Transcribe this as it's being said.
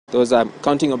Those are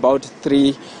counting about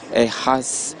 3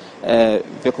 hearse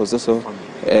vehicles also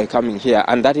coming here,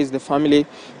 and that is the family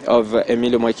of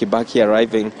Emilio Mwai Kibaki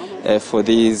arriving for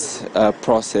this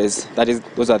process.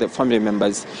 Those are the family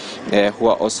members who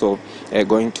are also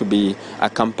going to be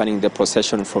accompanying the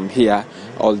procession from here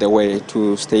all the way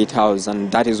to State House,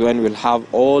 and that is when we'll have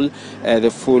all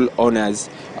the full honors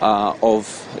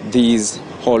of this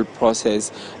whole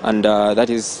process, and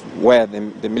that is where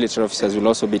the military officers will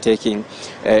also be taking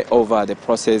over the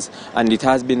process. And it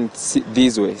has been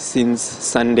this way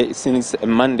since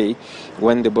Monday,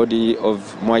 when the body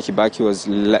of Mwai Kibaki was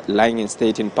lying in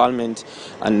state in Parliament,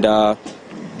 and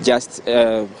just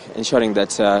ensuring that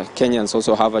Kenyans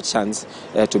also have a chance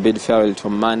to bid farewell to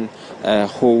a man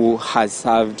who has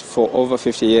served for over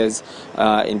 50 years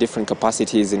in different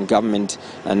capacities in government,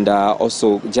 and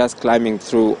also just climbing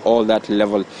through all that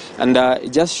level. And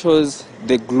it just shows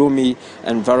the gloomy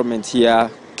environment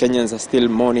here. Kenyans are still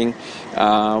mourning.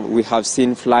 We have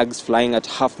seen flags flying at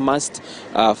half-mast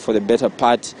for the better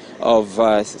part of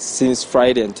since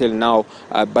Friday until now,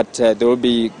 but they will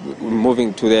be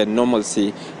moving to their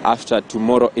normalcy after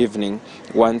tomorrow evening,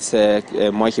 once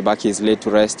Mwai Kibaki is laid to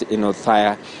rest in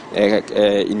Othaya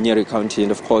in Nyeri County.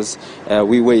 And of course,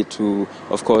 we wait to,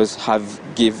 of course,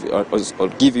 give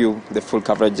you the full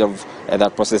coverage of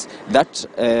that process. That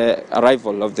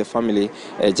arrival of the family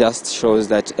just shows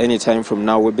that any time from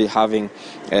now we'll be having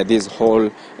this whole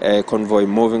convoy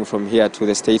moving from here to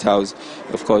the State House,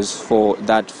 of course, for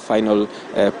that final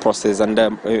process. And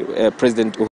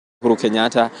President Uhuru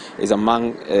Kenyatta is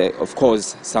among, of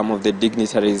course, some of the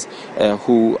dignitaries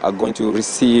who are going to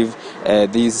receive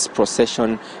this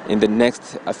procession in the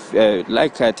next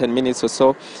 10 minutes or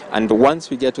so. And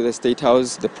once we get to the State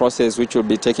House, the process which will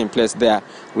be taking place there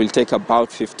will take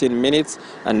about 15 minutes.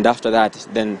 And after that,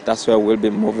 then that's where we'll be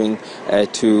moving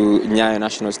to Nyayo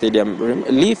National Stadium.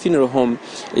 Lee Funeral Home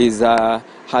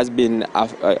has been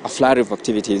a flurry of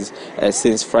activities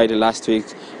since Friday last week,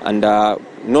 and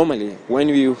normally when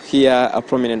you hear a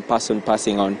prominent person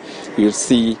passing on, you'll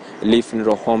see Lee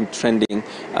Funeral Home trending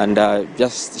and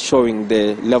just showing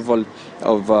the level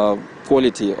of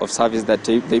quality of service that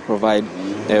they provide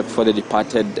for the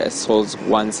departed souls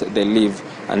once they leave.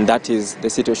 And that is the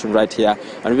situation right here,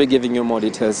 and we'll be giving you more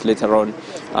details later on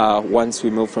once we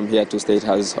move from here to State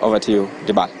House. Over to you,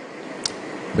 Debal.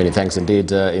 Many thanks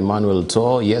indeed, Emmanuel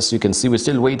Tor. Yes, you can see we're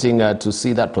still waiting to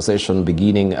see that procession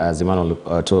beginning, as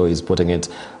Emmanuel Tor is putting it,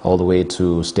 all the way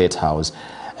to State House.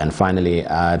 And finally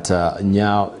at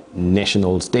Nyayo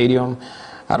National Stadium.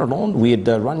 I don't know, we'd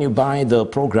run you by the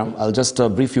program. I'll just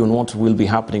brief you on what will be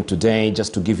happening today,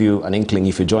 just to give you an inkling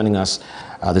if you're joining us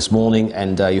this morning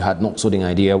and you had not sort of an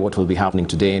idea what will be happening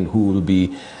today and who will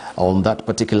be on that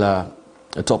particular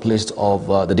top list of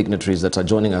the dignitaries that are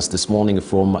joining us this morning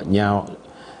from Nyayo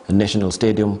National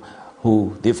Stadium,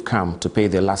 who they've come to pay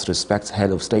their last respects,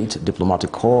 head of state,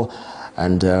 diplomatic corps,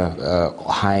 and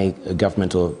high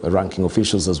government or ranking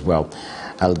officials as well.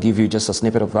 I'll give you just a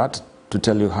snippet of that to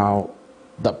tell you how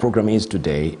that program is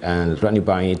today and run you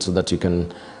by it so that you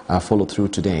can follow through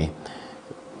today.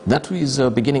 That is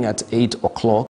beginning at 8 o'clock.